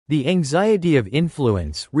The Anxiety of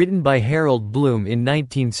Influence, written by Harold Bloom in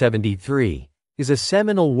 1973, is a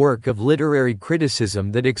seminal work of literary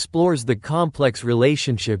criticism that explores the complex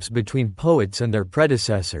relationships between poets and their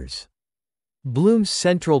predecessors. Bloom's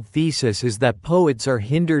central thesis is that poets are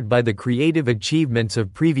hindered by the creative achievements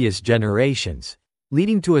of previous generations,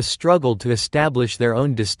 leading to a struggle to establish their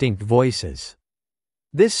own distinct voices.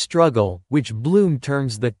 This struggle, which Bloom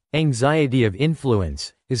terms the anxiety of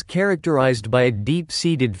influence, is characterized by a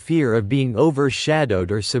deep-seated fear of being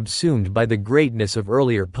overshadowed or subsumed by the greatness of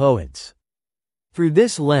earlier poets. Through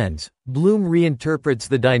this lens, Bloom reinterprets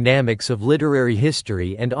the dynamics of literary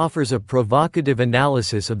history and offers a provocative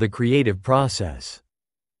analysis of the creative process.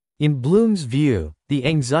 In Bloom's view, the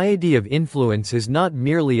anxiety of influence is not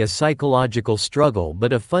merely a psychological struggle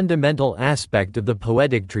but a fundamental aspect of the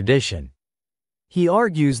poetic tradition. He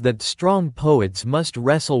argues that strong poets must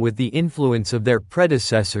wrestle with the influence of their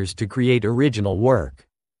predecessors to create original work.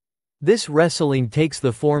 This wrestling takes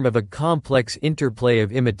the form of a complex interplay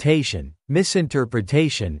of imitation,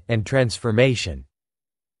 misinterpretation, and transformation.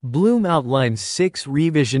 Bloom outlines 6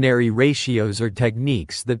 revisionary ratios or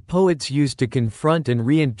techniques that poets use to confront and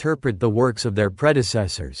reinterpret the works of their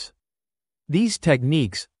predecessors. These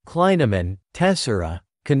techniques, Klineman, tessera,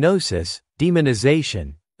 kenosis,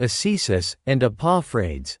 demonization, ascesis, and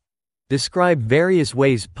apophrades, describe various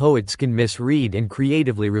ways poets can misread and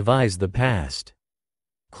creatively revise the past.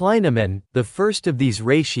 Klineman, the first of these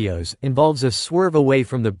ratios, involves a swerve away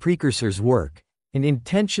from the precursor's work, an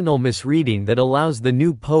intentional misreading that allows the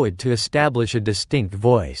new poet to establish a distinct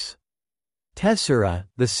voice. Tessera,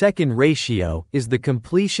 the second ratio, is the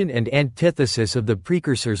completion and antithesis of the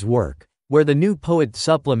precursor's work, where the new poet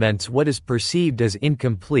supplements what is perceived as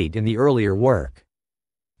incomplete in the earlier work.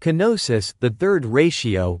 Kenosis, the third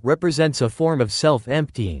ratio, represents a form of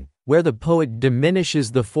self-emptying, where the poet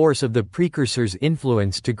diminishes the force of the precursor's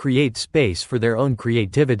influence to create space for their own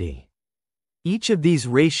creativity. Each of these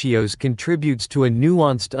ratios contributes to a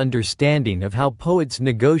nuanced understanding of how poets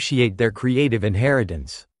negotiate their creative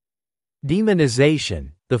inheritance.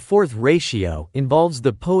 Demonization, the fourth ratio, involves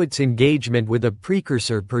the poet's engagement with a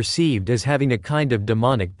precursor perceived as having a kind of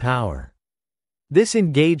demonic power. This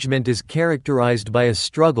engagement is characterized by a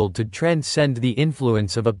struggle to transcend the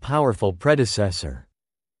influence of a powerful predecessor.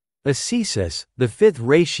 Ascesis, the fifth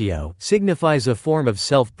ratio, signifies a form of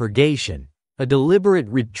self-purgation, a deliberate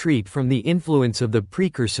retreat from the influence of the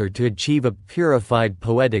precursor to achieve a purified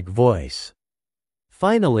poetic voice.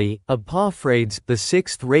 Finally, apophrades, the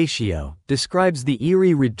sixth ratio, describes the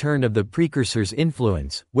eerie return of the precursor's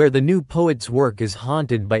influence, where the new poet's work is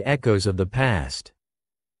haunted by echoes of the past.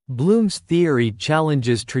 Bloom's theory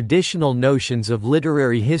challenges traditional notions of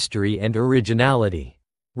literary history and originality.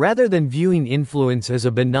 Rather than viewing influence as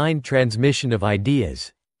a benign transmission of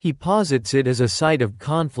ideas, he posits it as a site of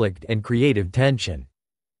conflict and creative tension.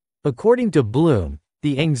 According to Bloom,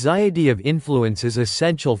 the anxiety of influence is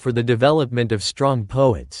essential for the development of strong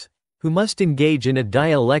poets, who must engage in a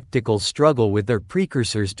dialectical struggle with their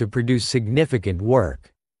precursors to produce significant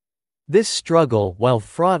work. This struggle, while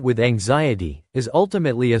fraught with anxiety, is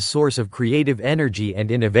ultimately a source of creative energy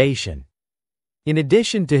and innovation. In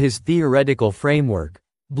addition to his theoretical framework,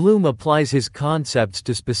 Bloom applies his concepts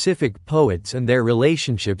to specific poets and their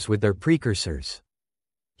relationships with their precursors.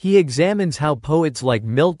 He examines how poets like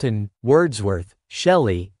Milton, Wordsworth,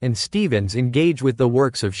 Shelley, and Stevens engage with the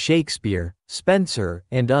works of Shakespeare, Spenser,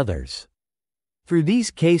 and others. Through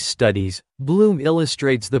these case studies, Bloom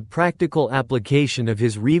illustrates the practical application of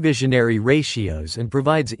his revisionary ratios and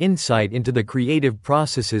provides insight into the creative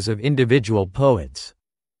processes of individual poets.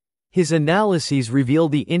 His analyses reveal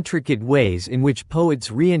the intricate ways in which poets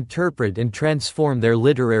reinterpret and transform their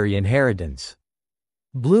literary inheritance.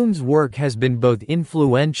 Bloom's work has been both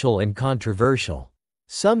influential and controversial.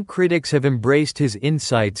 Some critics have embraced his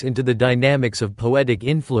insights into the dynamics of poetic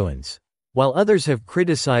influence, while others have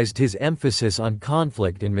criticized his emphasis on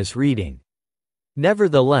conflict and misreading.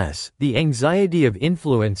 Nevertheless, The Anxiety of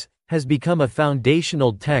Influence has become a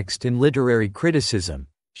foundational text in literary criticism,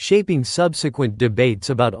 shaping subsequent debates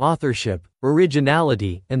about authorship,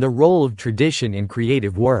 originality, and the role of tradition in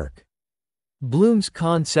creative work. Bloom's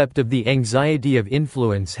concept of the anxiety of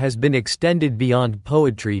influence has been extended beyond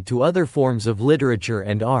poetry to other forms of literature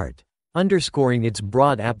and art, underscoring its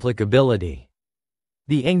broad applicability.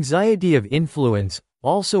 The anxiety of influence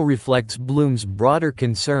also reflects Bloom's broader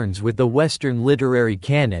concerns with the Western literary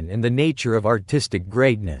canon and the nature of artistic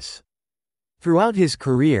greatness. Throughout his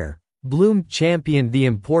career, Bloom championed the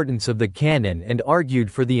importance of the canon and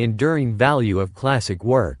argued for the enduring value of classic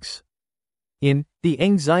works. In The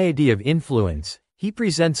Anxiety of Influence, He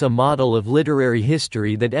presents a model of literary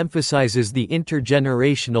history that emphasizes the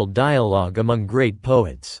intergenerational dialogue among great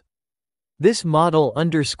poets. This model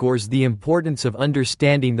underscores the importance of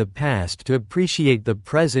understanding the past to appreciate the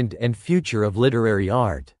present and future of literary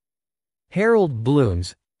art. Harold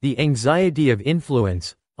Bloom's The Anxiety of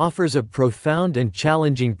Influence offers a profound and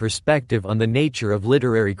challenging perspective on the nature of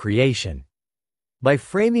literary creation. By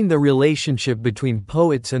framing the relationship between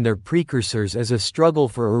poets and their precursors as a struggle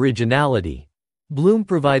for originality, Bloom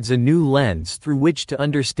provides a new lens through which to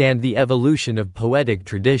understand the evolution of poetic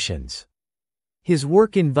traditions. His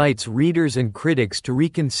work invites readers and critics to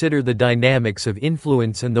reconsider the dynamics of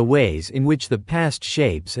influence and the ways in which the past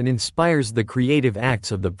shapes and inspires the creative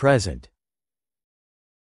acts of the present.